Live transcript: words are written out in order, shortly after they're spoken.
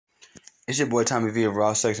It's your boy Tommy V of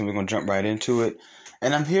Raw Sex, and we're gonna jump right into it.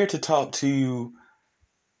 And I'm here to talk to you,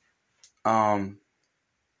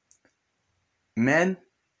 men.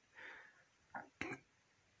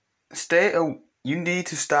 You need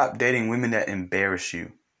to stop dating women that embarrass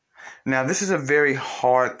you. Now, this is a very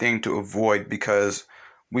hard thing to avoid because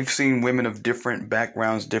we've seen women of different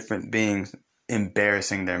backgrounds, different beings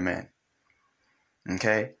embarrassing their men.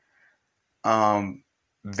 Okay,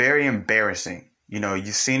 very embarrassing. You know,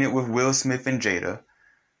 you've seen it with Will Smith and Jada,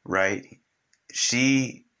 right?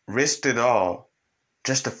 She risked it all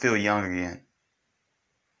just to feel young again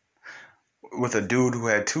with a dude who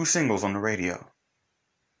had 2 singles on the radio.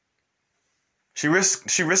 She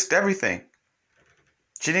risked everything.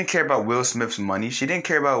 She didn't care about Will Smith's money. She didn't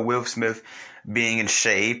care about Will Smith being in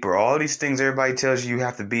shape or all these things everybody tells you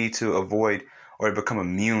have to be to avoid or to become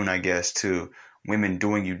immune, I guess, to women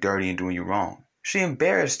doing you dirty and doing you wrong. She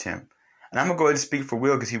embarrassed him. And I'm going to go ahead and speak for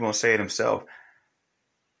Will because he won't say it himself.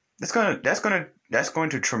 That's going to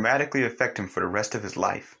traumatically affect him for the rest of his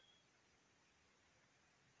life.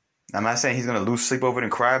 I'm not saying he's going to lose sleep over it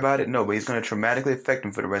and cry about it. No, but he's going to traumatically affect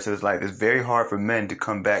him for the rest of his life. It's very hard for men to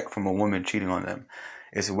come back from a woman cheating on them.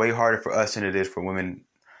 It's way harder for us than it is for women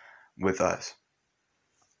with us.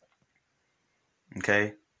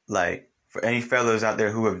 Okay? Like, for any fellas out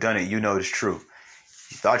there who have done it, you know it's true.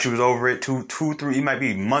 You thought you was over it, 2, 3, it might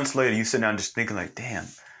be months later, you sit down just thinking like, damn,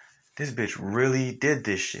 this bitch really did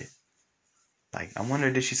this shit. Like, I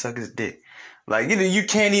wonder, did she suck his dick? Like, you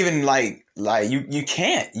can't even you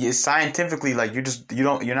can't. You scientifically, like,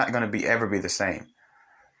 you're not gonna ever be the same.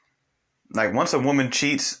 Like, once a woman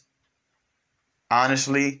cheats,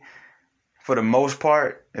 honestly, for the most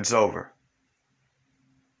part, it's over.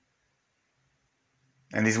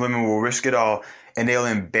 And these women will risk it all, and they'll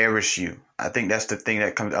embarrass you. I think that's the thing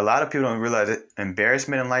that comes. A lot of people don't realize that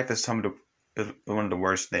embarrassment in life is one of the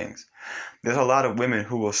worst things. There's a lot of women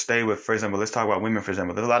who will stay with, for example, let's talk about women, for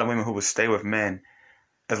example. There's a lot of women who will stay with men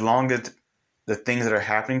as long as the things that are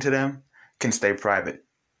happening to them can stay private.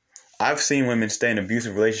 I've seen women stay in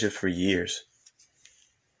abusive relationships for years.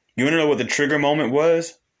 You want to know what the trigger moment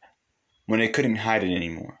was? When they couldn't hide it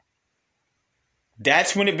anymore.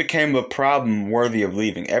 That's when it became a problem worthy of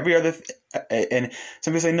leaving. And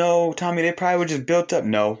some people say, no, Tommy, they probably were just built up.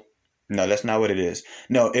 No, that's not what it is.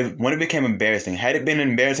 No, when it became embarrassing, had it been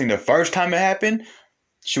embarrassing the first time it happened,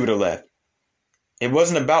 she would have left. It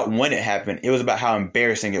wasn't about when it happened. It was about how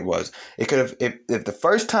embarrassing it was. It could have, if the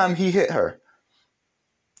first time he hit her,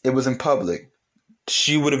 it was in public,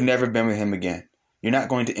 she would have never been with him again. You're not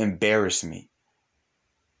going to embarrass me.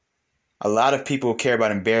 A lot of people care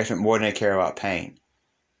about embarrassment more than they care about pain.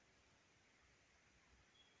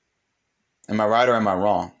 Am I right or am I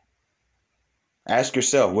wrong? Ask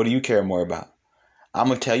yourself, what do you care more about? I'm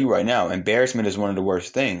going to tell you right now, embarrassment is one of the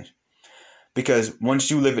worst things. Because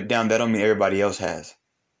once you live it down, that don't mean everybody else has.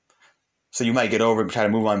 So you might get over it and try to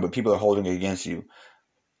move on, but people are holding it against you.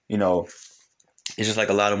 You know, it's just like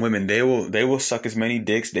a lot of women. They will suck as many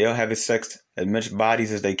dicks. They'll have as much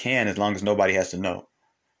bodies as they can as long as nobody has to know.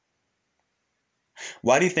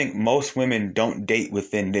 Why do you think most women don't date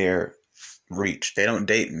within their reach? They don't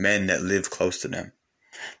date men that live close to them.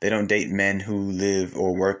 They don't date men who live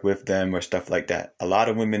or work with them or stuff like that. A lot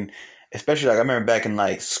of women, especially like I remember back in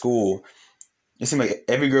like school, it seemed like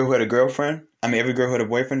every girl who had a boyfriend,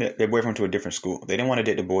 their boyfriend went to a different school. They didn't want to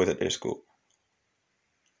date the boys at their school.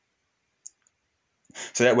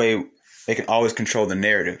 So that way they can always control the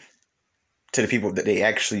narrative to the people that they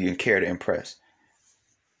actually care to impress.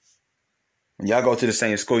 When y'all go to the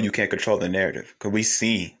same school, you can't control the narrative because we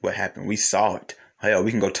see what happened. We saw it. Hell,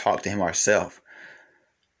 we can go talk to him ourselves.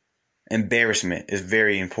 Embarrassment is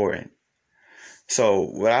very important. So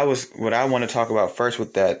what I want to talk about first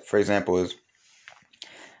with that, for example, is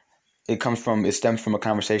it stems from a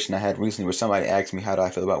conversation I had recently where somebody asked me how do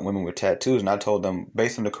I feel about women with tattoos, and I told them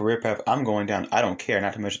based on the career path I'm going down, I don't care.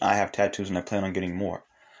 Not to mention I have tattoos and I plan on getting more.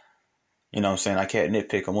 You know what I'm saying? I can't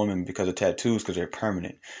nitpick a woman because of tattoos because they're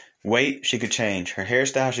permanent. Weight, she could change. Her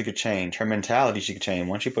hairstyle, she could change. Her mentality, she could change.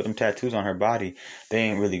 Once she put them tattoos on her body, they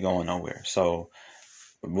ain't really going nowhere. So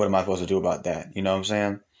what am I supposed to do about that? You know what I'm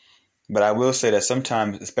saying? But I will say that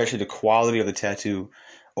sometimes, especially the quality of the tattoo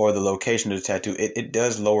or the location of the tattoo, it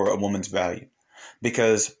does lower a woman's value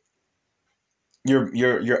because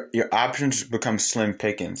your options become slim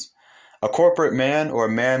pickings. A corporate man or a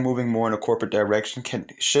man moving more in a corporate direction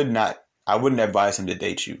I wouldn't advise him to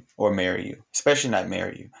date you or marry you, especially not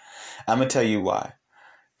marry you. I'm going to tell you why.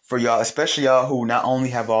 For y'all, especially y'all who not only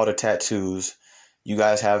have all the tattoos, you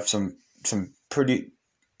guys have some pretty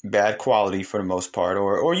bad quality for the most part,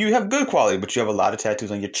 or you have good quality, but you have a lot of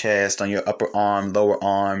tattoos on your chest, on your upper arm, lower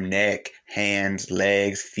arm, neck, hands,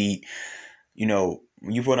 legs, feet. You know,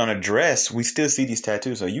 when you put on a dress, we still see these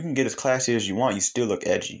tattoos. So you can get as classy as you want, you still look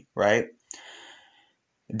edgy, right?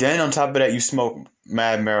 Then on top of that, you smoke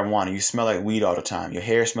mad marijuana. You smell like weed all the time. Your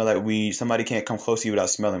hair smell like weed. Somebody can't come close to you without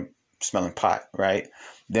smelling pot, right?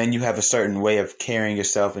 Then you have a certain way of carrying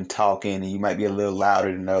yourself and talking, and you might be a little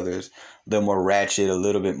louder than others, a little more ratchet, a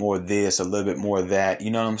little bit more this, a little bit more that.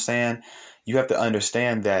 You know what I'm saying? You have to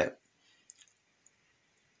understand that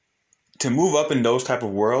to move up in those type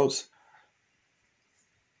of worlds,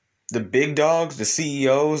 the big dogs, the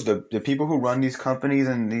CEOs, the people who run these companies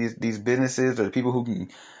and these businesses, or the people who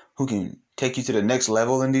can take you to the next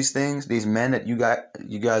level in these things, these men that you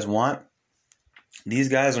guys want, these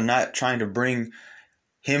guys are not trying to bring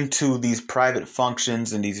him to these private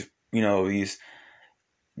functions and these, you know, these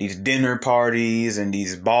dinner parties and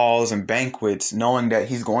these balls and banquets, knowing that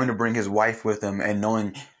he's going to bring his wife with him and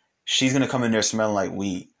knowing she's going to come in there smelling like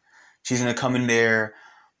weed. She's going to come in there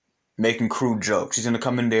making crude jokes. She's going to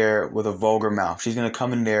come in there with a vulgar mouth. She's going to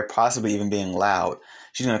come in there possibly even being loud.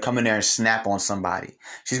 She's going to come in there and snap on somebody.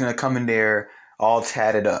 She's going to come in there all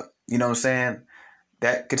tatted up. You know what I'm saying?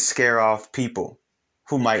 That could scare off people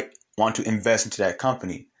who might want to invest into that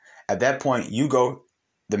company. At that point, you go,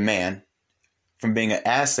 the man, from being an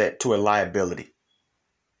asset to a liability.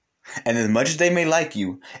 And as much as they may like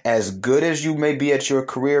you, as good as you may be at your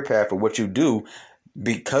career path or what you do,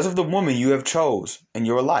 because of the woman you have chose in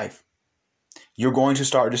your life, you're going to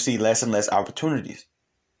start to see less and less opportunities.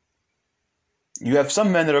 You have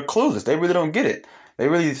some men that are clueless. They really don't get it. They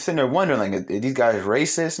really sitting there wondering, like, are these guys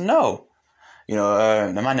racist? No. You know,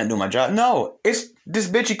 am I not doing my job? No. It's this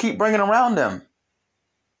bitch you keep bringing around them.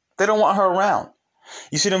 They don't want her around.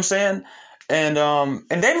 You see what I'm saying? And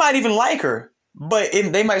they might even like her, but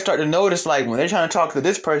they might start to notice, like, when they're trying to talk to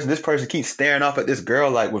this person keeps staring off at this girl,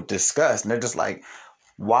 like, with disgust. And they're just like,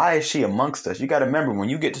 why is she amongst us? You got to remember, when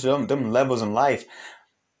you get to them levels in life,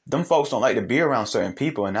 them folks don't like to be around certain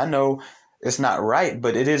people. And I know it's not right,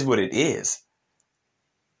 but it is what it is.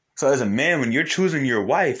 So as a man, when you're choosing your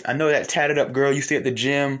wife, I know that tatted up girl you see at the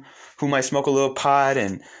gym who might smoke a little pot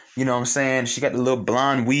and, you know what I'm saying, she got the little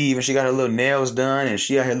blonde weave and she got her little nails done and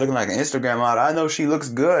she out here looking like an Instagram model. I know she looks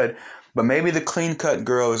good, but maybe the clean cut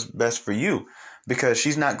girl is best for you because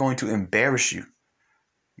she's not going to embarrass you.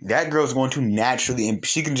 That girl's going to naturally,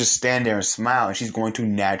 she can just stand there and smile and she's going to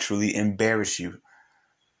naturally embarrass you.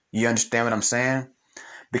 You understand what I'm saying?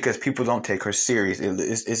 Because people don't take her serious.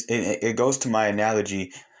 It goes to my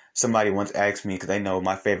analogy. Somebody once asked me, because they know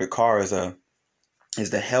my favorite car is the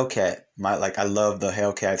Hellcat. I love the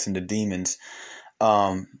Hellcats and the Demons.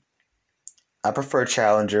 I prefer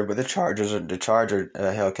Challenger, but the Charger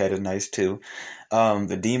Hellcat is nice too.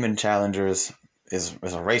 The Demon Challenger is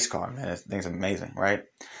a race car, man. That thing's amazing, right?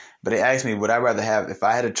 But they asked me, would I rather have, if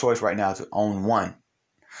I had a choice right now to own one,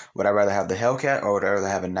 would I rather have the Hellcat or would I rather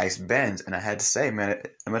have a nice Benz? And I had to say, man,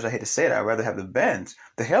 as much as I hate to say it, I'd rather have the Benz.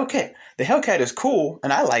 The Hellcat is cool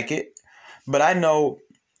and I like it, but I know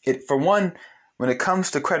it, for one, when it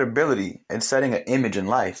comes to credibility and setting an image in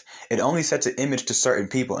life, it only sets an image to certain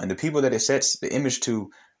people, and the people that it sets the image to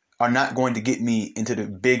are not going to get me into the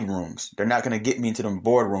big rooms. They're not going to get me into them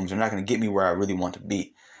boardrooms. They're not going to get me where I really want to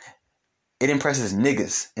be. It impresses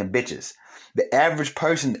niggas and bitches. The average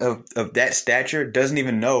person of that stature doesn't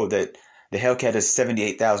even know that the Hellcat is a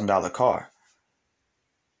 $78,000 car.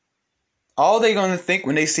 All they're going to think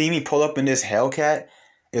when they see me pull up in this Hellcat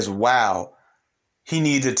is, wow, he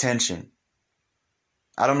needs attention.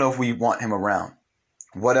 I don't know if we want him around.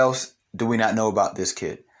 What else do we not know about this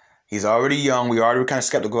kid? He's already young. We already were kind of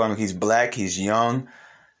skeptical of him. He's black. He's young.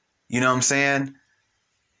 You know what I'm saying?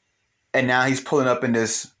 And now he's pulling up in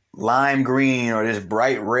this lime green or this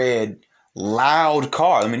bright red loud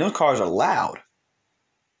car. I mean, those cars are loud.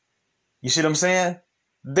 You see what I'm saying?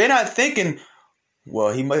 They're not thinking,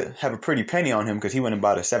 well, he might have a pretty penny on him because he went and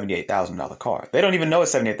bought a $78,000 car. They don't even know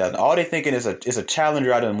it's $78,000. All they thinking is a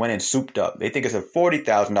Challenger I done went and souped up. They think it's a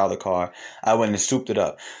 $40,000 car. I went and souped it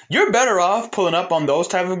up. You're better off pulling up on those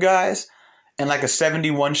type of guys and like a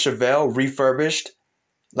 71 Chevelle refurbished,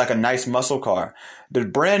 like a nice muscle car. The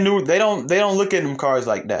brand new, they don't look at them cars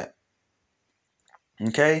like that.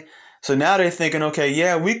 Okay? So now they're thinking, okay,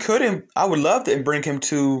 yeah, I would love to bring him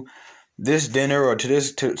to this dinner or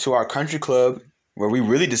to our country club where we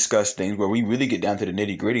really discuss things, where we really get down to the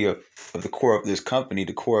nitty gritty of the core of this company,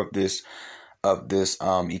 the core of this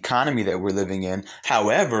economy that we're living in.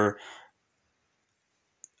 However,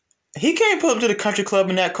 he can't pull up to the country club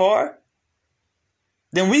in that car.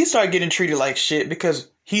 Then we start getting treated like shit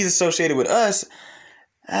because he's associated with us.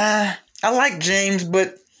 I like James,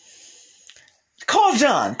 but call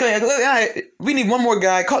John. We need one more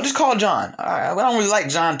guy. Just call John. I don't really like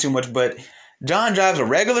John too much, but John drives a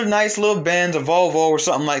regular nice little Benz, a Volvo or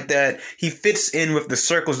something like that. He fits in with the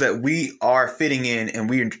circles that we are fitting in and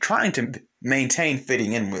we are trying to maintain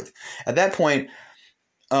fitting in with. At that point,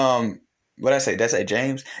 what did I say? Did I say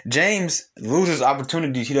James? James loses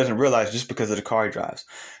opportunities he doesn't realize just because of the car he drives.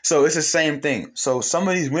 So it's the same thing. So some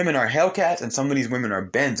of these women are Hellcats and some of these women are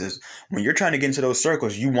Benzes. When you're trying to get into those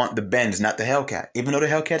circles, you want the Benz, not the Hellcat. Even though the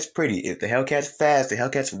Hellcat's pretty, if the Hellcat's fast, the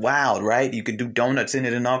Hellcat's wild, right? You could do donuts in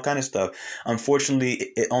it and all kind of stuff.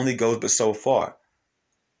 Unfortunately, it only goes but so far.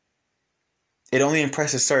 It only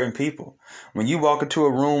impresses certain people. When you walk into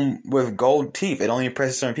a room with gold teeth, it only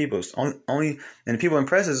impresses certain people. It's only and the people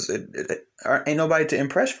impresses ain't nobody to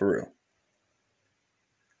impress for real.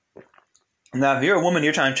 Now, if you're a woman,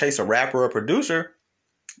 you're trying to chase a rapper or a producer.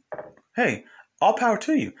 Hey, all power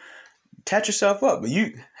to you. Tat yourself up. But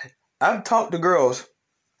I've talked to girls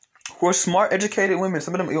who are smart, educated women.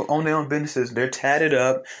 Some of them own their own businesses. They're tatted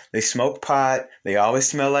up. They smoke pot. They always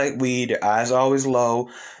smell like weed. Their eyes are always low.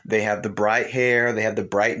 They have the bright hair. They have the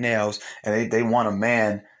bright nails. And they want a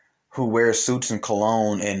man who wears suits and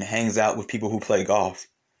cologne and hangs out with people who play golf.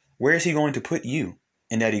 Where is he going to put you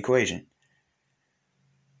in that equation?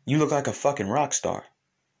 You look like a fucking rock star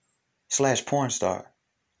 / porn star.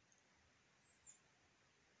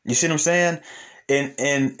 You see what I'm saying? And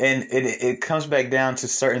it comes back down to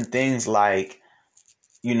certain things like,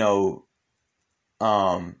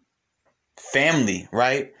 family,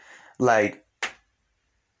 right? Like,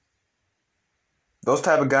 those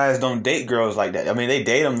type of guys don't date girls like that. I mean, they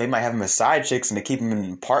date them. They might have them as side chicks and they keep them in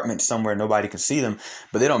an apartment somewhere nobody can see them,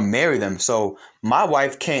 but they don't marry them. So my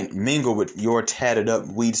wife can't mingle with your tatted up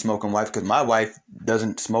weed smoking wife because my wife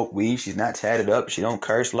doesn't smoke weed. She's not tatted up. She don't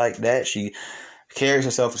curse like that. She carries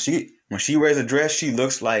herself. When she wears a dress, she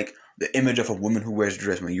looks like the image of a woman who wears a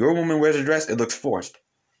dress. When your woman wears a dress, it looks forced.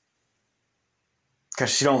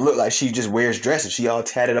 Because she don't look like she just wears dresses. She all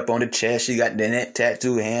tatted up on the chest. She got the neck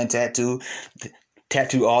tattoo, hand tattoo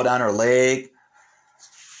all down her leg.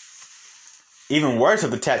 Even worse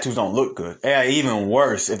if the tattoos don't look good. Yeah, even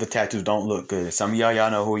worse if the tattoos don't look good. Some of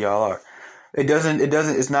y'all know who y'all are.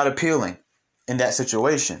 It's not appealing in that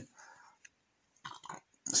situation.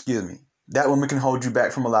 Excuse me. That woman can hold you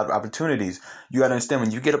back from a lot of opportunities. You got to understand,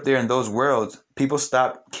 when you get up there in those worlds, people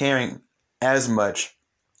stop caring as much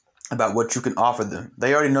about what you can offer them.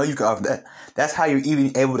 They already know you can offer that. That's how you're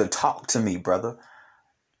even able to talk to me, brother.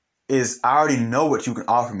 I already know what you can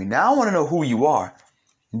offer me. Now I want to know who you are.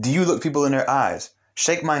 Do you look people in their eyes?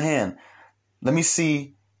 Shake my hand. Let me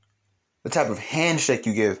see the type of handshake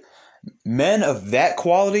you give. Men of that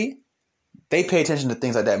quality, they pay attention to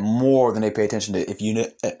things like that more than they pay attention to if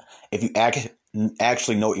you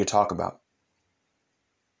actually know what you're talking about.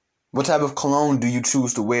 What type of cologne do you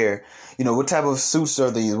choose to wear? What type of suits are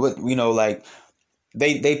these?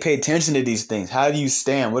 They pay attention to these things. How do you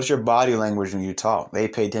stand? What's your body language when you talk? They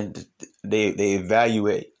pay attention. They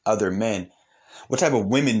evaluate other men. What type of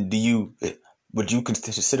women would you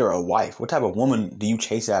consider a wife? What type of woman do you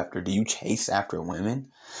chase after? Do you chase after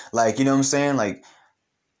women? Like, you know what I'm saying? Like,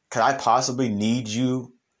 could I possibly need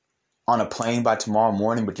you on a plane by tomorrow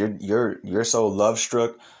morning, but you're so love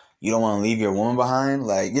struck you don't want to leave your woman behind?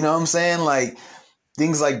 Like, you know what I'm saying? Like,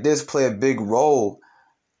 things like this play a big role.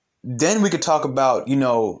 Then we could talk about,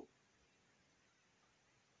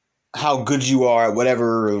 how good you are at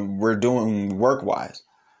whatever we're doing work-wise.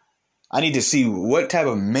 I need to see what type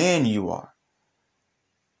of man you are.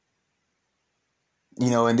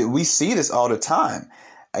 And we see this all the time.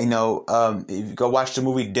 If you go watch the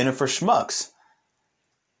movie Dinner for Schmucks,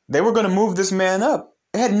 they were going to move this man up.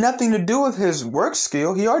 It had nothing to do with his work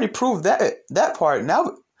skill. He already proved that part.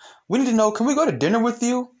 Now we need to know, can we go to dinner with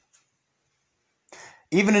you?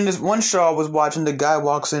 Even in this one show I was watching, the guy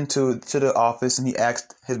walks into the office and he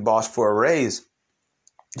asked his boss for a raise.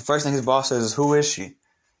 The first thing his boss says is, "Who is she?"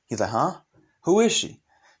 He's like, "Huh? Who is she?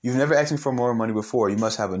 You've never asked me for more money before. You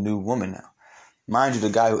must have a new woman now." Mind you, the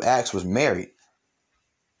guy who asked was married.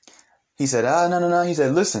 He said, no. He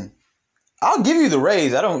said, "Listen, I'll give you the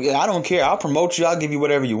raise. I don't care. I'll promote you. I'll give you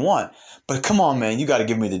whatever you want. But come on, man, you got to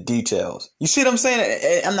give me the details." You see what I'm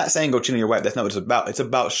saying? I'm not saying go cheat on your wife. That's not what it's about. It's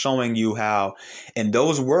about showing you how in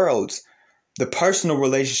those worlds, the personal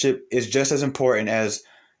relationship is just as important as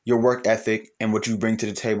your work ethic and what you bring to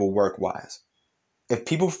the table work-wise. If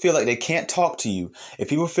people feel like they can't talk to you, if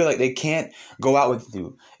people feel like they can't go out with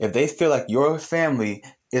you, if they feel like your family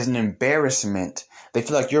is an embarrassment, they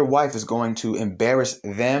feel like your wife is going to embarrass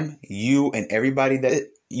them, you, and everybody that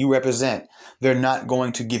you represent, they're not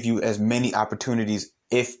going to give you as many opportunities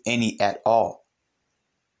if any at all.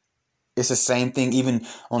 It's the same thing even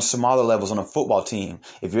on smaller levels on a football team.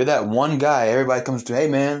 If you're that one guy, everybody comes to, hey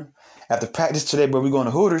man, after practice today, bro, we going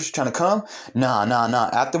to Hooters, you trying to come? Nah.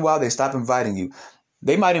 After a while, they stop inviting you.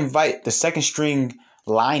 They might invite the second string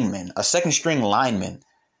lineman, a second string lineman.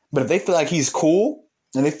 But if they feel like he's cool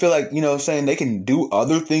and they feel like, saying they can do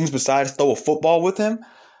other things besides throw a football with him,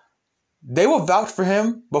 they will vouch for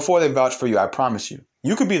him before they vouch for you. I promise you.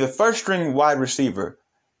 You could be the first string wide receiver.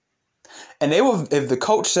 And they will, if the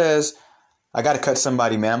coach says, I got to cut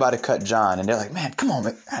somebody, man. I'm about to cut John. And they're like, man, come on,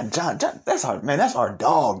 man. John, that's our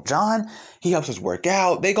dog, John. He helps us work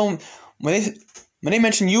out. When they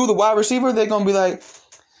mention you, the wide receiver, they're going to be like,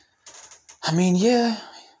 I mean, yeah,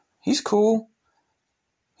 he's cool.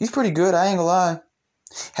 He's pretty good. I ain't gonna lie.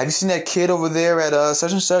 Have you seen that kid over there at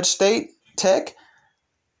such and such state tech?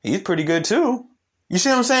 He's pretty good too. You see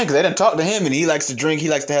what I'm saying? Because they didn't talk to him and he likes to drink. He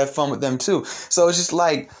likes to have fun with them too. So it's just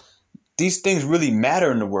like, these things really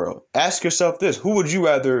matter in the world. Ask yourself this. Who would you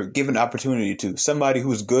rather give an opportunity to? Somebody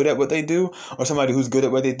who's good at what they do, or somebody who's good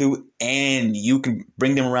at what they do and you can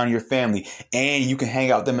bring them around your family and you can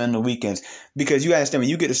hang out with them on the weekends? Because you understand, when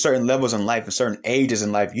you get to certain levels in life and certain ages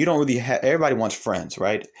in life, you don't really have, everybody wants friends,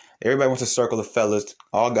 right? Everybody wants a circle of fellas.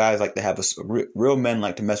 All guys like to have real men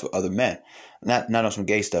like to mess with other men. Not on some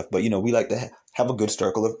gay stuff, but we like to have a good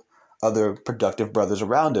circle of other productive brothers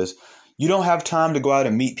around us. You don't have time to go out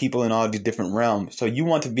and meet people in all these different realms. So you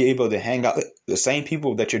want to be able to hang out with the same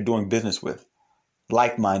people that you're doing business with.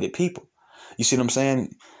 Like-minded people. You see what I'm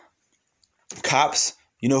saying? Cops,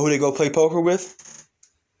 you know who they go play poker with?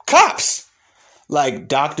 Cops! Like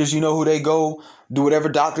doctors, you know who they go do whatever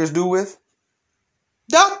doctors do with?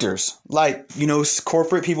 Doctors. Like,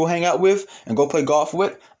 corporate people hang out with and go play golf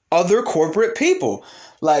with? Other corporate people.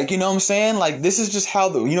 Like, you know what I'm saying? Like, this is just how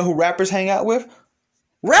who rappers hang out with?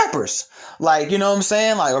 Rappers. Like, you know what I'm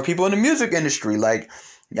saying? Like, or people in the music industry. Like,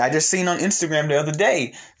 I just seen on Instagram the other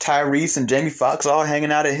day, Tyrese and Jamie Foxx all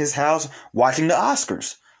hanging out at his house watching the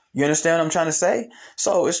Oscars. You understand what I'm trying to say?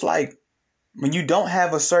 So it's like, when you don't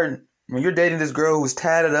have when you're dating this girl who's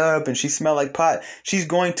tatted up and she smell like pot, she's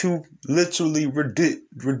going to literally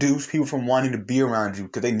reduce people from wanting to be around you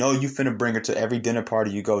because they know you finna bring her to every dinner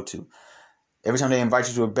party you go to. Every time they invite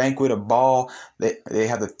you to a banquet, a ball, they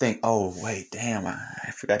have to think, oh, wait, damn,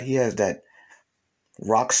 I forgot he has that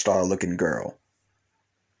rock star looking girl.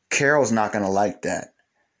 Carol's not going to like that.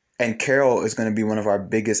 And Carol is going to be one of our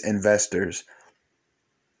biggest investors,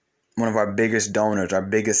 one of our biggest donors, our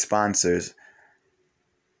biggest sponsors.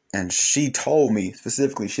 And she told me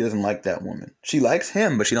specifically she doesn't like that woman. She likes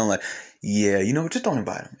him, but she don't like, just don't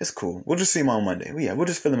invite him. It's cool. We'll just see him on Monday. Yeah, we'll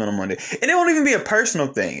just fill him in on Monday. And it won't even be a personal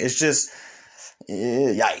thing. It's just...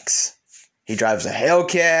 yikes. He drives a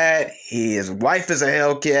Hellcat. His wife is a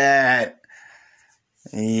Hellcat.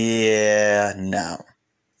 Yeah, no.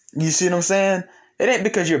 You see what I'm saying? It ain't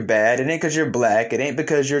because you're bad. It ain't because you're black. It ain't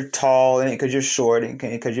because you're tall. It ain't because you're short. It ain't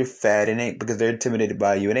because you're fat. It ain't because they're intimidated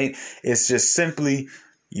by you. It's just simply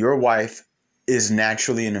your wife is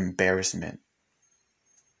naturally an embarrassment.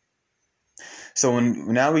 So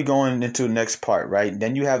now we going into the next part, right?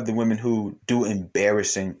 Then you have the women who do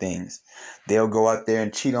embarrassing things. They'll go out there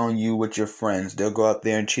and cheat on you with your friends. They'll go out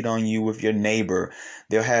there and cheat on you with your neighbor.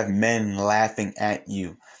 They'll have men laughing at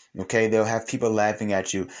you. Okay, they'll have people laughing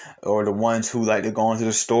at you, or the ones who like to go into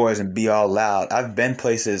the stores and be all loud. I've been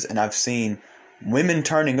places and I've seen women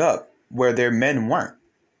turning up where their men weren't.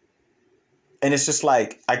 And it's just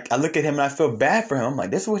like, I look at him and I feel bad for him. I'm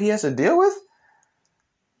like, this is what he has to deal with?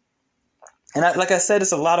 And like I said,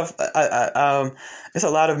 it's a lot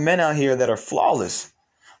of men out here that are flawless.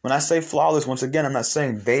 When I say flawless, once again, I'm not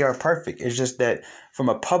saying they are perfect. It's just that from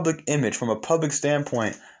a public image, from a public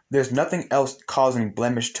standpoint, there's nothing else causing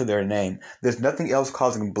blemish to their name. There's nothing else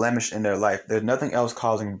causing blemish in their life. There's nothing else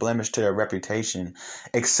causing blemish to their reputation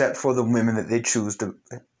except for the women that they choose to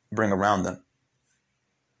bring around them.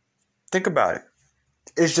 Think about it.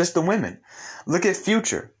 It's just the women. Look at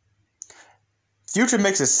Future. Future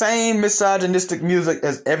makes the same misogynistic music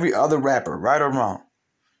as every other rapper, right or wrong.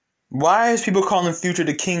 Why is people calling Future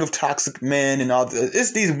the king of toxic men and all this?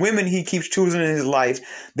 It's these women he keeps choosing in his life.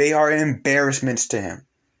 They are embarrassments to him.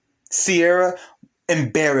 Sierra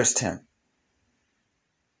embarrassed him.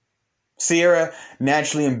 Sierra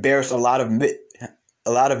naturally embarrassed a lot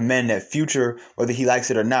of men that Future, whether he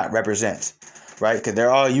likes it or not, represents. Right? Because they're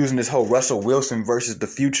all using this whole Russell Wilson versus the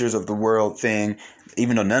futures of the world thing,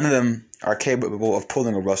 even though none of them are capable of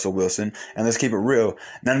pulling a Russell Wilson. And let's keep it real,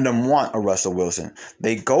 none of them want a Russell Wilson.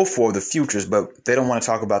 They go for the futures, but they don't want to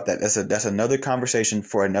talk about that. That's another conversation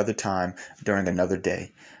for another time during another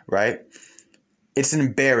day, right? It's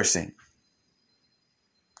embarrassing.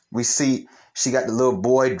 We see she got the little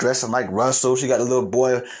boy dressing like Russell. She got the little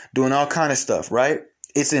boy doing all kind of stuff, right?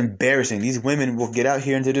 It's embarrassing. These women will get out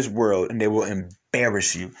here into this world and they will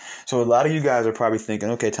embarrass you. So a lot of you guys are probably thinking,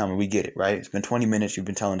 okay, Tommy, we get it, right? It's been 20 minutes. You've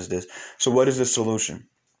been telling us this. So what is the solution?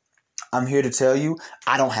 I'm here to tell you,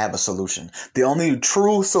 I don't have a solution. The only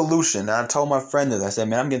true solution, and I told my friend this, I said,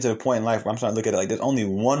 man, I'm getting to the point in life where I'm starting to look at it like there's only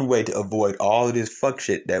one way to avoid all of this fuck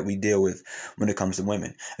shit that we deal with when it comes to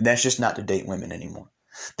women. And that's just not to date women anymore.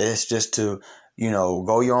 That's just to,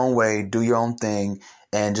 go your own way, do your own thing,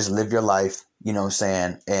 and just live your life, you know what I'm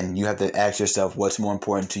saying? And you have to ask yourself what's more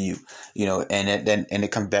important to you, and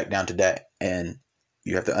it comes back down to that. And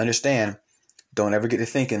you have to understand, don't ever get to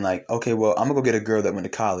thinking like, okay, well, I'm going to go get a girl that went to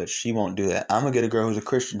college. She won't do that. I'm going to get a girl who's a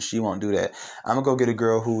Christian. She won't do that. I'm going to go get a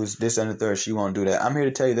girl who is this and the third. She won't do that. I'm here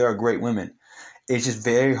to tell you there are great women. It's just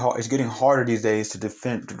very hard. It's getting harder these days to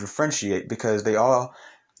differentiate because they all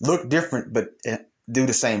look different but do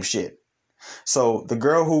the same shit. So the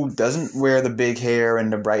girl who doesn't wear the big hair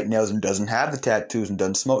and the bright nails and doesn't have the tattoos and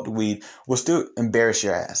doesn't smoke the weed will still embarrass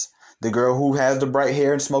your ass. The girl who has the bright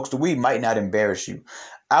hair and smokes the weed might not embarrass you.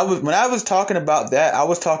 When I was talking about that, I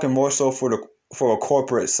was talking more so for a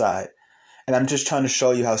corporate side. And I'm just trying to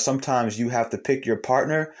show you how sometimes you have to pick your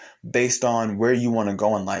partner based on where you want to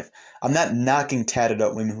go in life. I'm not knocking tatted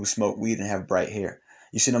up women who smoke weed and have bright hair.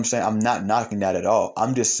 You see what I'm saying? I'm not knocking that at all.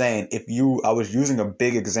 I'm just saying I was using a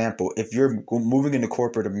big example. If you're moving into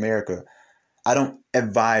corporate America, I don't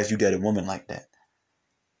advise you date a woman like that.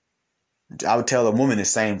 I would tell a woman the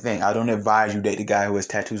same thing. I don't advise you date the guy who has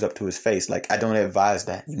tattoos up to his face. Like, I don't advise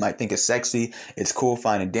that. You might think it's sexy, it's cool,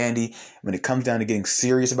 fine and dandy. When it comes down to getting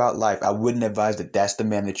serious about life, I wouldn't advise that that's the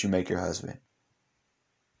man that you make your husband.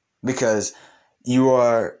 Because you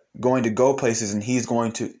are going to go places and his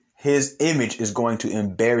image is going to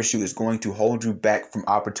embarrass you, is going to hold you back from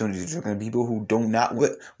opportunities. There are going to be people who do not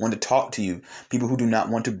want to talk to you, people who do not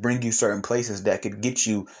want to bring you certain places that could get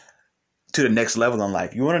you to the next level in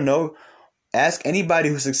life. You want to know? Ask anybody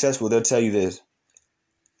who's successful, they'll tell you this.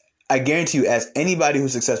 I guarantee you, ask anybody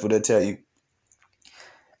who's successful, they'll tell you.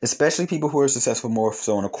 Especially people who are successful more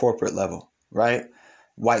so on a corporate level, right?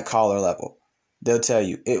 White collar level. They'll tell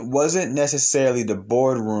you it wasn't necessarily the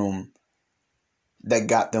boardroom that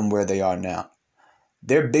got them where they are now.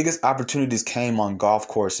 Their biggest opportunities came on golf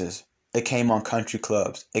courses. It came on country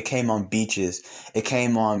clubs. It came on beaches. It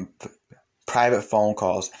came on private phone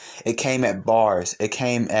calls. It came at bars. It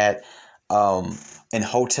came at in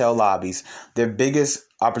hotel lobbies. Their biggest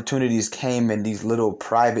opportunities came in these little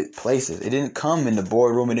private places. It didn't come in the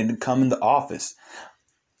boardroom. It didn't come in the office.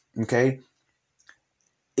 Okay?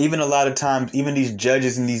 Even a lot of times, even these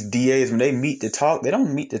judges and these DAs, when they meet to talk, they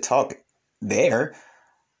don't meet to talk there.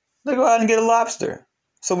 They go out and get a lobster.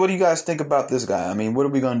 So what do you guys think about this guy? I mean, what are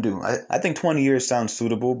we going to do? I think 20 years sounds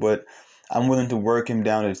suitable, but I'm willing to work him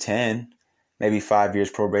down to 10. Maybe 5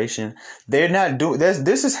 years probation. They're not doing this.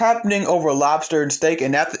 This is happening over lobster and steak.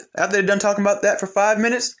 And after they're done talking about that for 5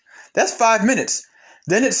 minutes, that's 5 minutes.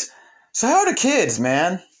 Then so how are the kids,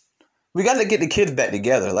 man? We got to get the kids back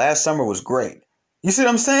together. Last summer was great. You see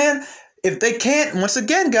what I'm saying? If they can't, once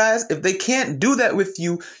again, guys, if they can't do that with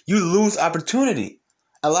you, you lose opportunity.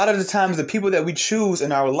 A lot of the times, the people that we choose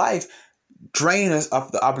in our life drain us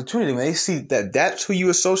of the opportunity. When they see that that's who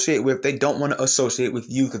you associate with, they don't want to associate with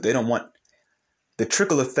you because they don't want the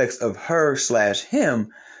trickle effects of her/him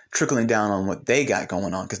trickling down on what they got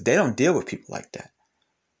going on because they don't deal with people like that.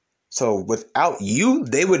 So without you,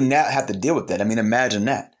 they would not have to deal with that. I mean, imagine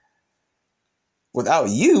that. Without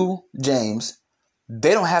you, James,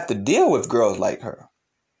 they don't have to deal with girls like her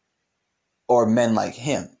or men like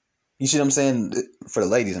him. You see what I'm saying? For the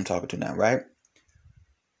ladies I'm talking to now, right?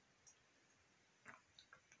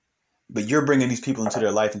 But you're bringing these people into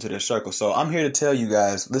their life, into their circle. So I'm here to tell you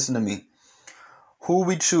guys, listen to me. Who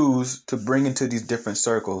we choose to bring into these different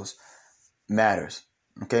circles matters.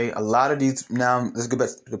 Okay? A lot of these, now let's go back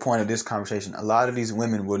to the point of this conversation. A lot of these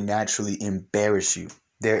women will naturally embarrass you.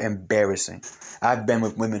 They're embarrassing. I've been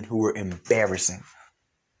with women who were embarrassing.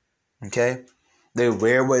 Okay? They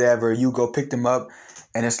wear whatever, you go pick them up,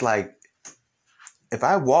 and it's like, if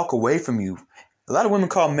I walk away from you, a lot of women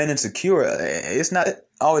call men insecure. It's not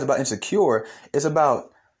always about insecure. It's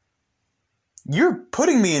about you're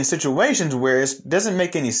putting me in situations where it doesn't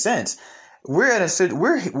make any sense. We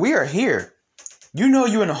are here. You know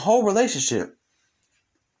you're in a whole relationship,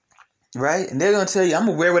 right? And they're gonna tell you, I'm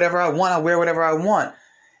gonna wear whatever I want. I wear whatever I want.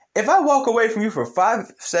 If I walk away from you for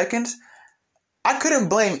 5 seconds, I couldn't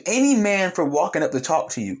blame any man for walking up to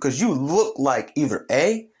talk to you because you look like either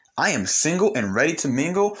A, I am single and ready to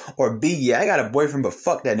mingle, or B, yeah, I got a boyfriend, but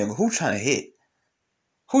fuck that nigga. Who's trying to hit?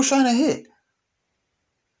 Who's trying to hit?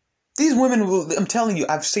 These women will, I'm telling you,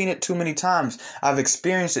 I've seen it too many times. I've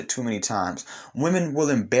experienced it too many times. Women will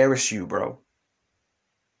embarrass you, bro.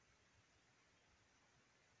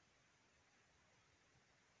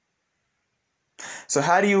 So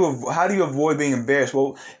how do you avoid being embarrassed?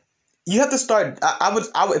 Well, you have to start. I would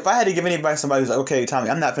if I had to give any advice to somebody who's like, okay, Tommy,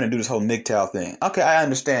 I'm not going to do this whole MGTOW thing. Okay, I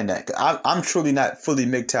understand that. I'm truly not fully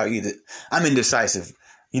MGTOW either. I'm indecisive.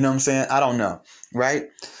 You know what I'm saying? I don't know, right?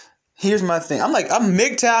 Here's my thing. I'm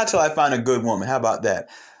MGTOW till I find a good woman. How about that?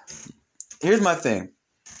 Here's my thing.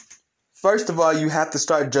 First of all, you have to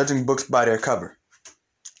start judging books by their cover.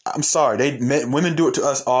 I'm sorry, women do it to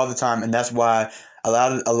us all the time, and that's why a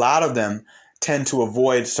lot of them tend to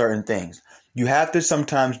avoid certain things. You have to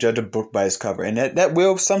sometimes judge a book by its cover, and that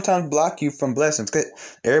will sometimes block you from blessings.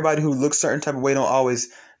 Everybody who looks certain type of way don't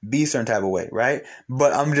always be certain type of way, right?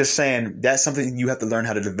 But I'm just saying that's something you have to learn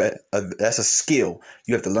how to develop. That's a skill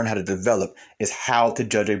you have to learn how to develop, is how to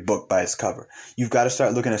judge a book by its cover. You've got to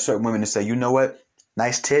start looking at certain women and say, you know what?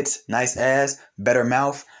 Nice tits, nice ass, better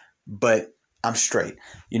mouth, but I'm straight,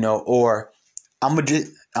 or I'm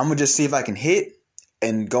gonna just see if I can hit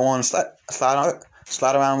and go on slide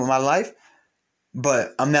around with my life.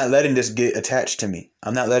 But I'm not letting this get attached to me.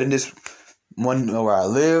 I'm not letting this one know where I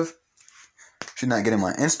live. She's not getting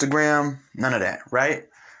my Instagram. None of that, right?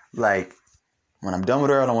 Like, when I'm done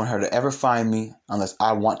with her, I don't want her to ever find me unless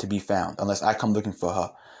I want to be found, unless I come looking for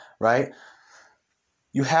her, right?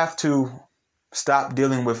 You have to stop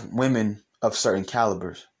dealing with women of certain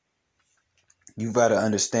calibers. You've got to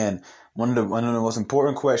understand, one of the most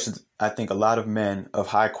important questions I think a lot of men of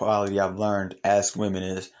high quality I've learned ask women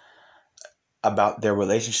is about their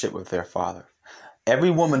relationship with their father.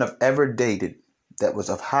 Every woman I've ever dated that was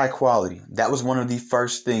of high quality, that was one of the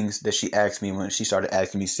first things that she asked me when she started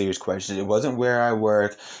asking me serious questions. It wasn't where I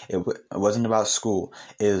work. It wasn't about school.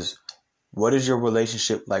 Is what is your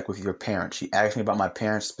relationship like with your parents? She asked me about my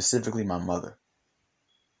parents, specifically my mother.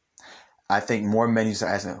 I think more men used to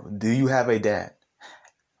ask me, do you have a dad?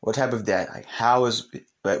 What type of dad? Like, how does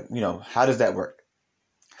that work?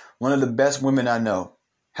 One of the best women I know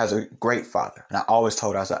has a great father. And I always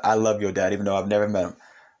told her, I said, I love your dad, even though I've never met him.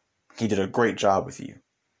 He did a great job with you.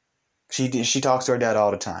 She talks to her dad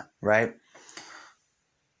all the time, right?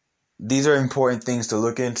 These are important things to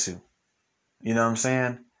look into. You know what I'm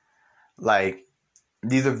saying? Like,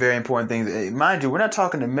 these are very important things. Mind you, we're not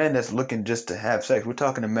talking to men that's looking just to have sex. We're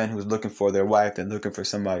talking to men who's looking for their wife and looking for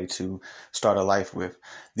somebody to start a life with.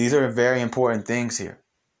 These are very important things here.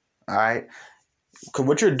 All right? Because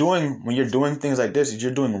what you're doing when you're doing things like this is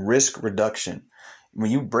you're doing risk reduction. When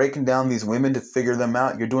you're breaking down these women to figure them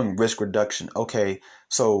out, you're doing risk reduction. Okay,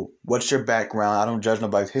 so what's your background? I don't judge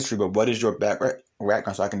nobody's history, but what is your background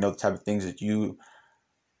so I can know the type of things that you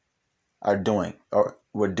are doing or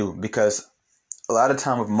would do? Because a lot of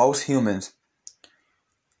time with most humans,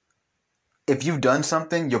 if you've done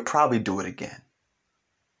something, you'll probably do it again.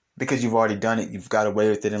 Because you've already done it, you've got away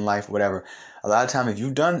with it in life, whatever. A lot of time, if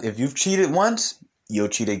you've cheated once, you'll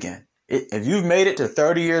cheat again. If you've made it to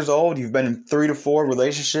 30 years old, you've been in 3 to 4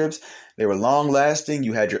 relationships, they were long lasting,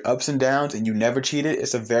 you had your ups and downs, and you never cheated,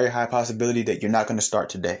 it's a very high possibility that you're not going to start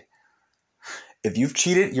today. If you've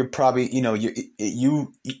cheated, you're probably, you'll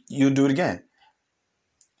do it again.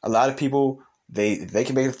 A lot of people, they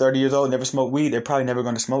can make it 30 years old, never smoke weed, they're probably never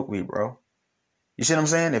going to smoke weed, bro. You see what I'm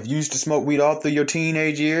saying? If you used to smoke weed all through your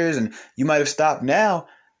teenage years and you might have stopped now,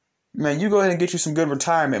 man, you go ahead and get you some good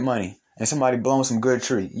retirement money and somebody blowing some good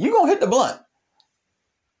tree. You gonna hit the blunt.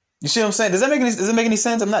 You see what I'm saying? Does it make any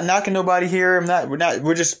sense? I'm not knocking nobody here.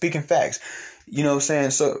 We're just speaking facts. You know what I'm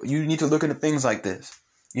saying? So you need to look into things like this.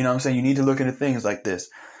 You know what I'm saying? You need to look into things like this.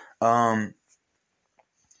 You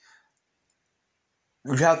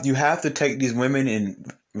have to take these women in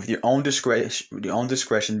with your own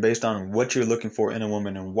discretion based on what you're looking for in a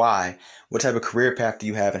woman and why. What type of career path do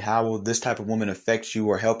you have, and how will this type of woman affect you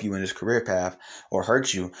or help you in this career path or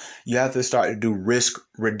hurt you? You have to start to do risk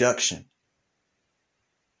reduction.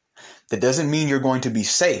 That doesn't mean you're going to be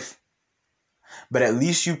safe, but at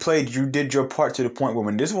least you did your part to the point where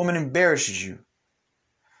when this woman embarrasses you,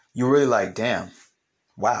 you're really like, damn,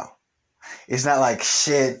 wow. It's not like,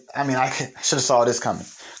 shit, I mean, I should have saw this coming.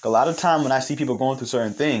 A lot of time when I see people going through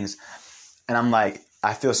certain things and I'm like,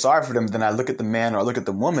 I feel sorry for them. Then I look at the man or I look at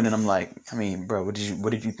the woman and I'm like, I mean, bro, what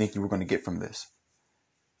did you think you were going to get from this?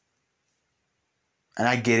 And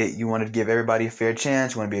I get it. You want to give everybody a fair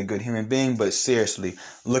chance. You want to be a good human being. But seriously,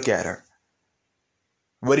 look at her.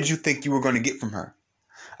 What did you think you were going to get from her?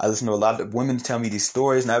 I listen to a lot of women tell me these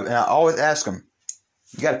stories and I always ask them,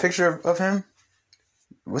 you got a picture of him?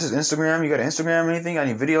 What's his Instagram? You got an Instagram or anything? Got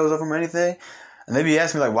any videos of him or anything? And they be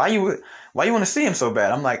asking me like, why you want to see him so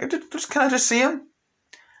bad? I'm like, can I just see him?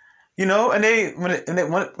 You know, and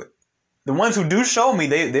the ones who do show me,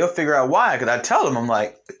 they'll figure out why. Because I tell them, I'm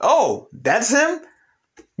like, oh, that's him?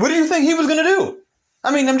 What did you think he was going to do?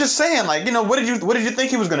 I mean, I'm just saying, like, you know, what did you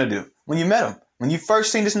think he was going to do when you met him? When you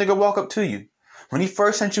first seen this nigga walk up to you? When he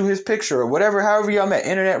first sent you his picture or whatever, however y'all met,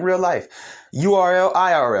 internet, real life, URL,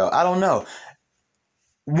 IRL, I don't know.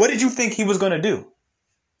 What did you think he was going to do?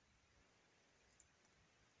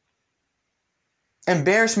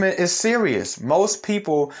 Embarrassment is serious. Most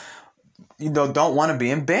people, you know, don't want to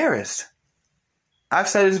be embarrassed. I've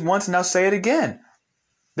said it once and I'll say it again.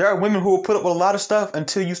 There are women who will put up with a lot of stuff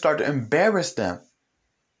until you start to embarrass them.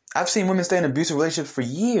 I've seen women stay in abusive relationships for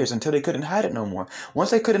years until they couldn't hide it no more.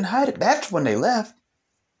 Once they couldn't hide it, that's when they left.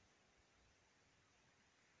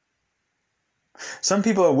 Some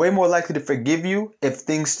people are way more likely to forgive you if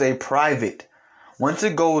things stay private. Once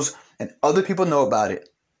it goes and other people know about it,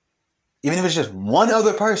 even if it's just one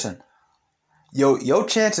other person, your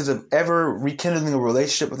chances of ever rekindling a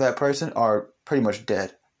relationship with that person are pretty much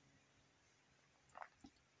dead.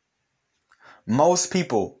 Most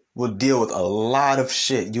people will deal with a lot of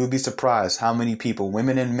shit. You would be surprised how many people,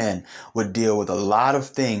 women and men, would deal with a lot of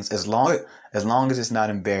things as long as it's not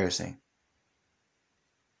embarrassing.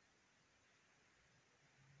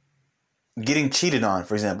 Getting cheated on,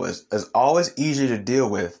 for example, is always easier to deal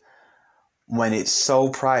with when it's so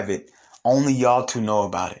private. Only y'all two know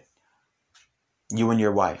about it. You and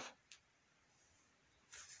your wife.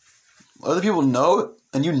 Other people know,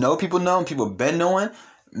 and you know people know, and people been knowing.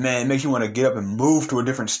 Man, it makes you want to get up and move to a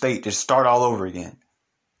different state. Just start all over again.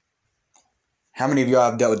 How many of y'all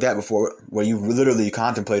have dealt with that before, where you literally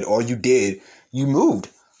contemplated, or you did, you moved?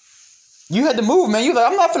 You had to move, man. You're like,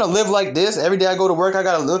 I'm not going to live like this. Every day I go to work, I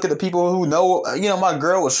got to look at the people who know, you know, my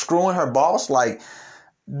girl was screwing her boss. Like,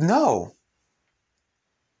 no.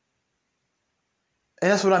 And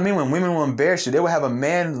that's what I mean when women will embarrass you. They will have a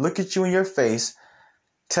man look at you in your face,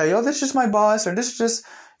 tell you, oh, this is just my boss, or this is just,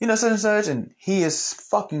 you know, such and such, and he is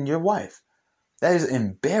fucking your wife. That is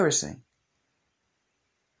embarrassing.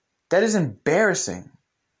 That is embarrassing.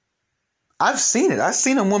 I've seen it. I've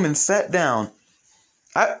seen a woman sat down.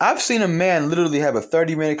 I've seen a man literally have a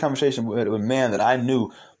 30-minute conversation with a man that I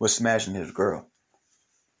knew was smashing his girl.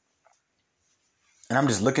 And I'm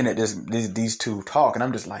just looking at these two talk, and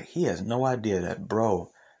I'm just like, he has no idea that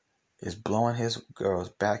bro is blowing his girl's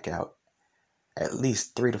back out at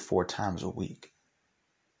least 3 to 4 times a week.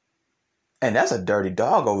 And that's a dirty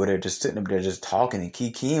dog over there just sitting up there just talking and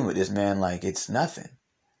kikiing with this man like it's nothing.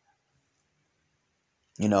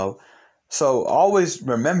 You know? So always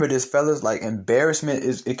remember this, fellas, like embarrassment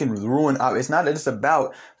it can ruin. It's not that it's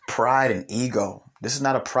about pride and ego. This is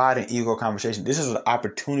not a pride and ego conversation. This is an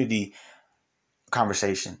opportunity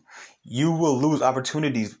conversation. You will lose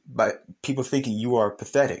opportunities by people thinking you are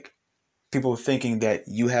pathetic. People thinking that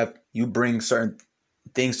you bring certain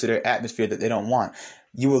things to their atmosphere that they don't want.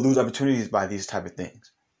 You will lose opportunities by these type of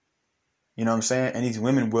things. You know what I'm saying? And these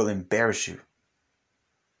women will embarrass you.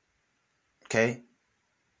 Okay?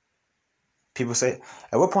 People say,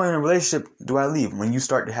 at what point in a relationship do I leave? When you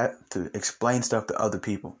start to have to explain stuff to other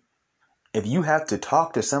people. If you have to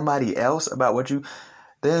talk to somebody else about what you,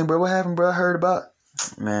 dang, bro, what happened, bro? I heard about,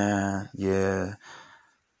 man, yeah.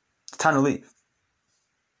 It's time to leave.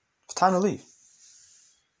 It's time to leave.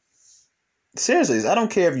 Seriously, I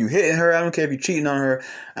don't care if you hitting her. I don't care if you're cheating on her.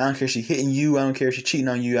 I don't care if she's hitting you. I don't care if she's cheating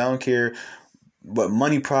on you. I don't care what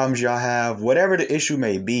money problems y'all have. Whatever the issue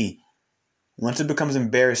may be. Once it becomes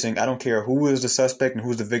embarrassing, I don't care who is the suspect and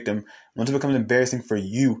who's the victim. Once it becomes embarrassing for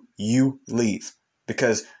you, you leave.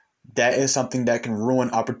 Because that is something that can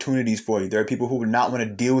ruin opportunities for you. There are people who would not want to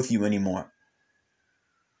deal with you anymore.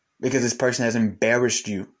 Because this person has embarrassed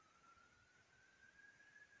you.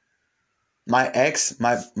 My ex,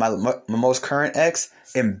 my most current ex,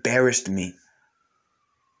 embarrassed me.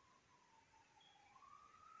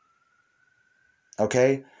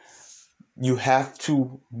 Okay? You have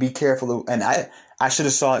to be careful. And I should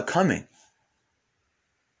have saw it coming.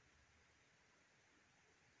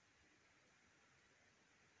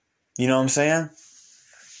 You know what I'm saying?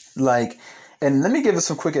 Like, and let me give us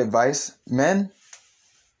some quick advice. Men,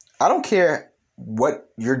 I don't care what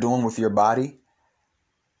you're doing with your body.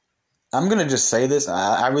 I'm going to just say this.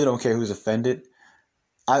 I really don't care who's offended.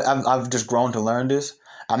 I've just grown to learn this.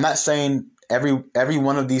 I'm not saying every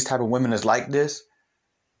one of these type of women is like this.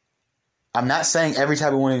 I'm not saying every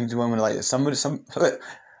type of women is like this.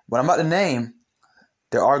 What I'm about to name,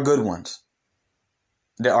 there are good ones.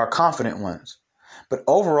 There are confident ones. But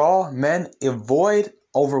overall, men, avoid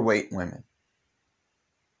overweight women.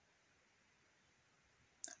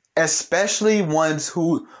 especially ones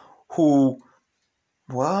who,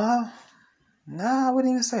 well, nah, I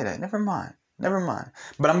wouldn't even say that. Never mind.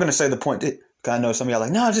 But I'm going to say the point that, 'cause I know some of y'all are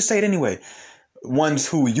like, no, just say it anyway. Ones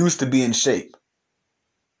who used to be in shape.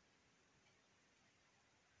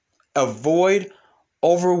 Avoid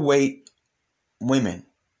overweight women.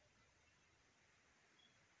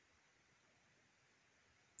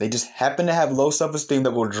 They just happen to have low self-esteem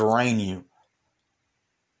that will drain you.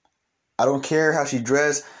 I don't care how she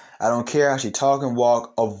dressed. I don't care how she talk and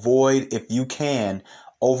walk. Avoid, if you can,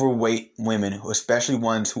 overweight women, especially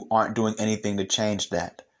ones who aren't doing anything to change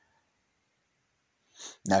that.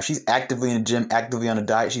 Now, if she's actively in the gym, actively on a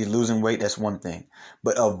diet, she's losing weight, that's one thing.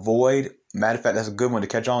 But avoid, matter of fact, that's a good one to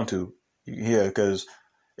catch on to here, because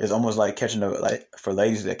it's almost like for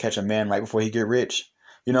ladies that catch a man right before he get rich.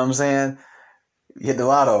 You know what I'm saying? You hit the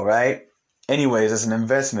lotto, right? Anyways, it's an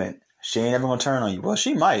investment. She ain't ever gonna turn on you. Well,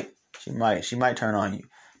 she might. She might turn on you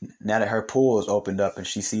now that her pool is opened up and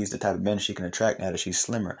she sees the type of men she can attract now that she's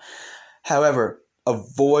slimmer. However,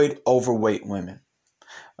 avoid overweight women.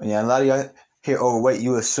 Yeah, a lot of y'all hear overweight,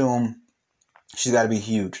 you assume she's got to be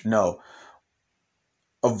huge. No.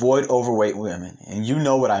 Avoid overweight women. And you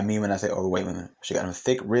know what I mean when I say overweight women. She got them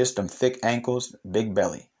thick wrists, them thick ankles, big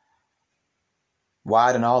belly.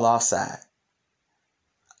 Wide and all offside.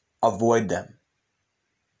 Avoid them.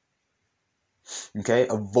 Okay?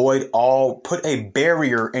 Put a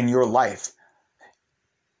barrier in your life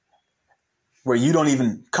where you don't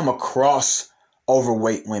even come across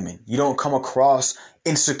overweight women. You don't come across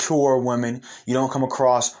insecure women. You don't come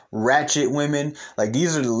across ratchet women. Like,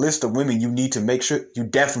 these are the list of women you need to make sure you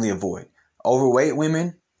definitely avoid. Overweight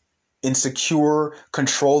women, insecure,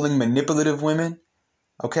 controlling, manipulative women.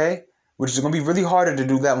 Okay? Which is going to be really harder to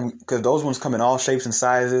do that one, because those ones come in all shapes and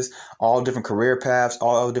sizes, all different career paths,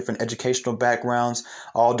 all different educational backgrounds,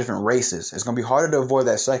 all different races. It's going to be harder to avoid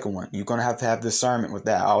that second one. You're going to have discernment with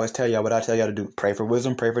that. I always tell y'all what I tell y'all to do. Pray for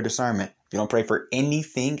wisdom, pray for discernment. You don't pray for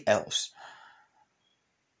anything else.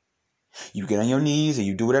 You get on your knees and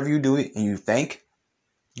you do whatever you do and you thank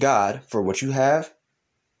God for what you have,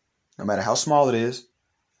 no matter how small it is.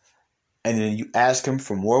 And then you ask him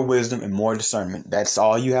for more wisdom and more discernment. That's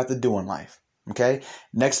all you have to do in life. Okay?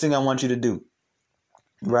 Next thing I want you to do,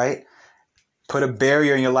 right? Put a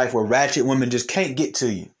barrier in your life where ratchet women just can't get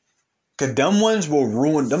to you. Because them ones will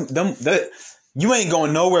ruin them. You ain't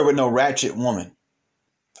going nowhere with no ratchet woman.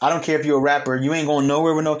 I don't care if you're a rapper. You ain't going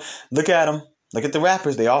nowhere with no. Look at them. Look at the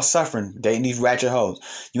rappers. They all suffering dating these ratchet hoes.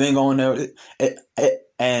 You ain't going there.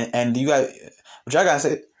 And you got, what y'all gotta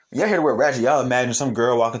say, y'all hear the word ratchet, y'all imagine some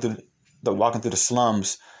girl walking through the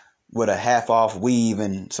slums with a half-off weave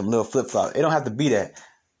and some little flip-flops. It don't have to be that.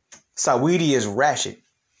 Saweetie is ratchet.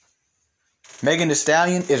 Megan Thee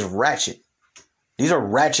Stallion is ratchet. These are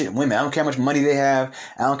ratchet women. I don't care how much money they have.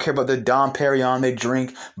 I don't care about the Dom Perignon they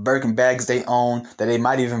drink, Birkin bags they own, that they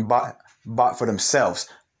might even bought for themselves.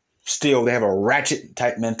 Still, they have a ratchet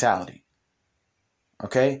type mentality.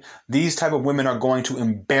 Okay? These type of women are going to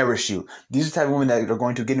embarrass you. These are the type of women that are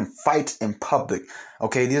going to get in fights in public.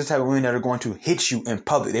 Okay? These are the type of women that are going to hit you in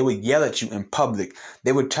public. They would yell at you in public.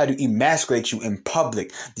 They would try to emasculate you in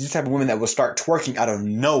public. These are the type of women that will start twerking out of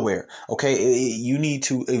nowhere. Okay? You need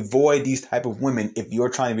to avoid these type of women if you're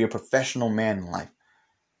trying to be a professional man in life.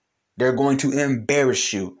 They're going to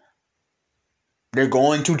embarrass you. They're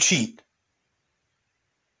going to cheat.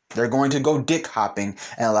 They're going to go dick hopping,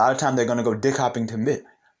 and a lot of times they're going to go dick hopping to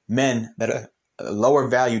men that are lower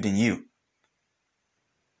value than you.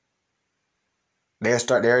 They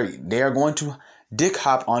are going to dick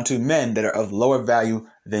hop onto men that are of lower value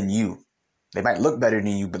than you. They might look better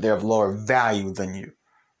than you, but they're of lower value than you.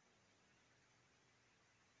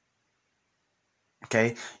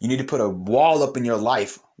 Okay? You need to put a wall up in your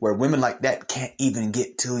life where women like that can't even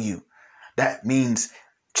get to you. That means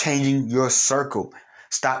changing your circle.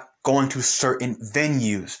 Stop going to certain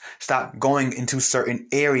venues. Stop going into certain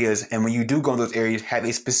areas. And when you do go to those areas, have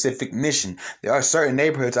a specific mission. There are certain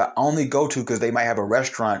neighborhoods I only go to because they might have a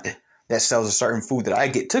restaurant that sells a certain food that I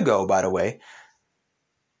get to go, by the way.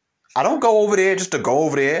 I don't go over there just to go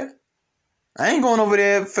over there. I ain't going over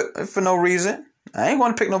there for no reason. I ain't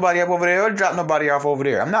going to pick nobody up over there or drop nobody off over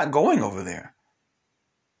there. I'm not going over there.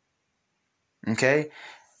 Okay?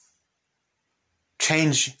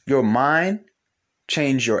 Change your mind.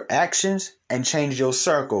 Change your actions and change your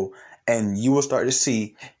circle, and you will start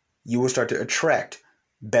to attract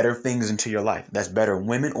better things into your life. That's better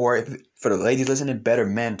women, or for the ladies listening, better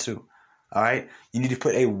men too. All right. You need to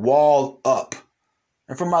put a wall up.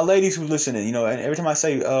 And for my ladies who listening, and every time I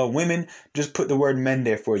say women, just put the word men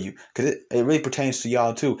there for you, because it really pertains to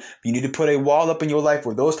y'all too. You need to put a wall up in your life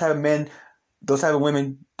where those type of men those type of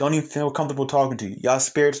women don't even feel comfortable talking to you. Y'all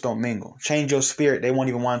spirits don't mingle. Change your spirit. They won't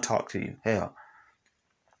even want to talk to you. Hell.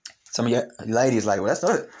 Some of you ladies like, well, that's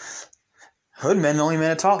not it. Hood men don't even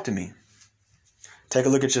want to talk to me. Take a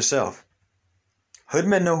look at yourself. Hood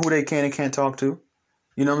men know who they can and can't talk to.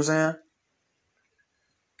 You know what I'm saying?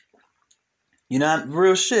 You're not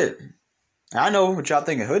real shit. I know what y'all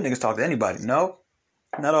thinking. Hood niggas talk to anybody. No,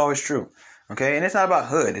 not always true. Okay? And it's not about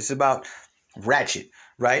hood. It's about ratchet,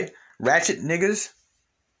 right? Ratchet niggas.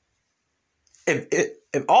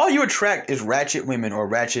 If all you attract is ratchet women or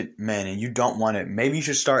ratchet men and you don't want it, maybe you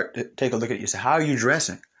should start to take a look at yourself. How are you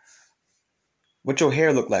dressing? What your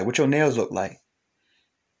hair look like? What your nails look like?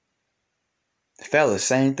 Fellas,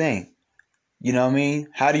 same thing. You know what I mean?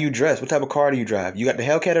 How do you dress? What type of car do you drive? You got the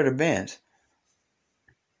Hellcat or the Benz?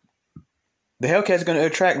 The Hellcat's going to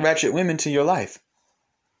attract ratchet women to your life.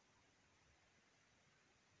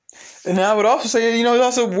 And I would also say,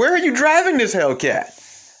 also, where are you driving this Hellcat?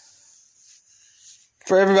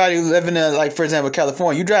 For everybody living in, like, for example,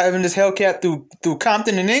 California, you driving this Hellcat through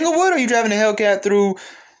Compton and Inglewood, or you driving the Hellcat through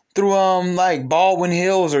like Baldwin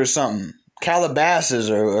Hills or something? Calabasas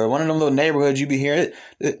or one of them little neighborhoods you be hearing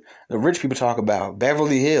the rich people talk about,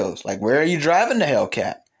 Beverly Hills. Like, where are you driving the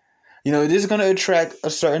Hellcat? This is going to attract a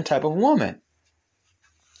certain type of woman.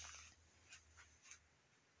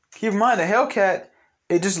 Keep in mind, the Hellcat,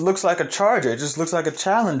 it just looks like a Charger. It just looks like a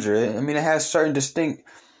Challenger. I mean, it has certain distinct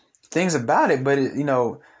things about it, but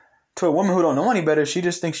to a woman who don't know any better, she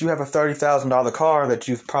just thinks you have a $30,000 car that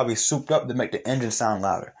you've probably souped up to make the engine sound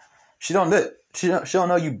louder. She don't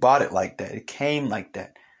know you bought it like that. It came like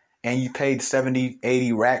that. And you paid 70,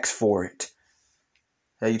 80 racks for it.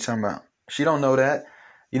 That you talking about? She don't know that.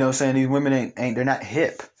 You know what I'm saying? These women ain't they're not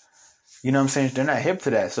hip. You know what I'm saying? They're not hip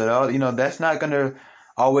to that. So, that's not going to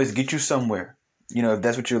always get you somewhere. If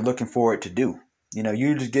that's what you're looking for it to do.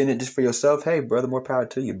 You're just getting it just for yourself. Hey, brother, more power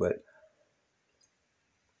to you. But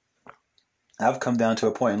I've come down to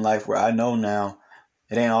a point in life where I know now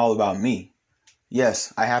it ain't all about me.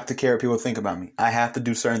 Yes, I have to care what people think about me. I have to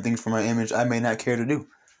do certain things for my image I may not care to do.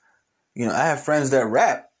 I have friends that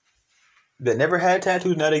rap that never had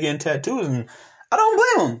tattoos, now they're getting tattoos, and I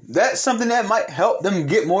don't blame them. That's something that might help them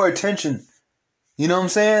get more attention. You know what I'm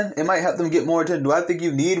saying? It might help them get more attention. Do I think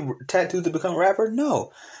you need tattoos to become a rapper?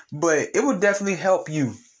 No. But it would definitely help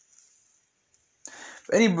you.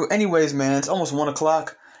 Anyways, man, it's almost 1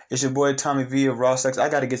 o'clock. It's your boy Tommy V of Raw Sex. I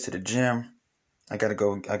got to get to the gym. I got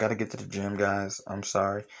to get to the gym, guys. I'm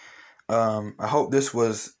sorry. I hope this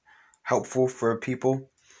was helpful for people.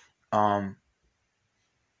 You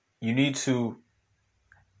need to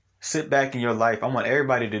sit back in your life. I want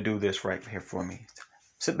everybody to do this right here for me.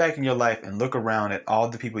 Sit back in your life and look around at all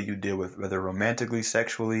the people you deal with, whether romantically,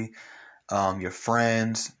 sexually, your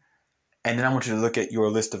friends. And then I want you to look at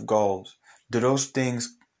your list of goals. Do those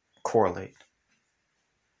things correlate?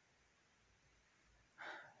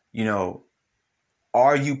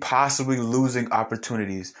 Are you possibly losing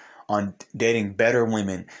opportunities on dating better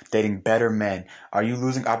women, dating better men? Are you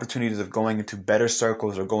losing opportunities of going into better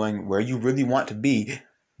circles or going where you really want to be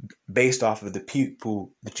based off of the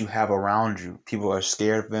people that you have around you? People are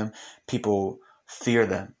scared of them. People fear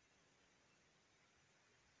them.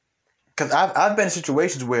 Because I've been in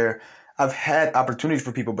situations where I've had opportunities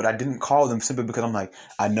for people, but I didn't call them simply because I'm like,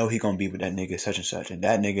 I know he's going to be with that nigga such and such, and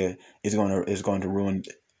that nigga is going to ruin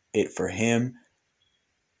it for him,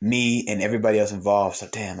 me, and everybody else involved. So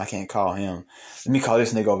damn, I can't call him. Let me call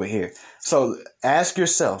this nigga over here. So ask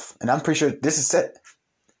yourself, and I'm pretty sure this is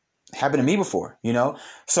happened to me before,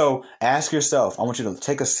 So ask yourself. I want you to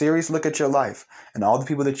take a serious look at your life and all the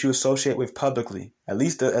people that you associate with publicly, at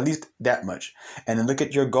least that much, and then look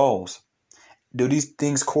at your goals. Do these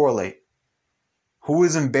things correlate? Who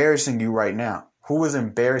is embarrassing you right now? Who is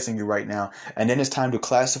embarrassing you right now? And then it's time to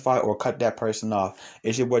classify or cut that person off.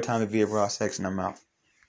 It's your boy Tommy V of Raw Sex, and I'm out.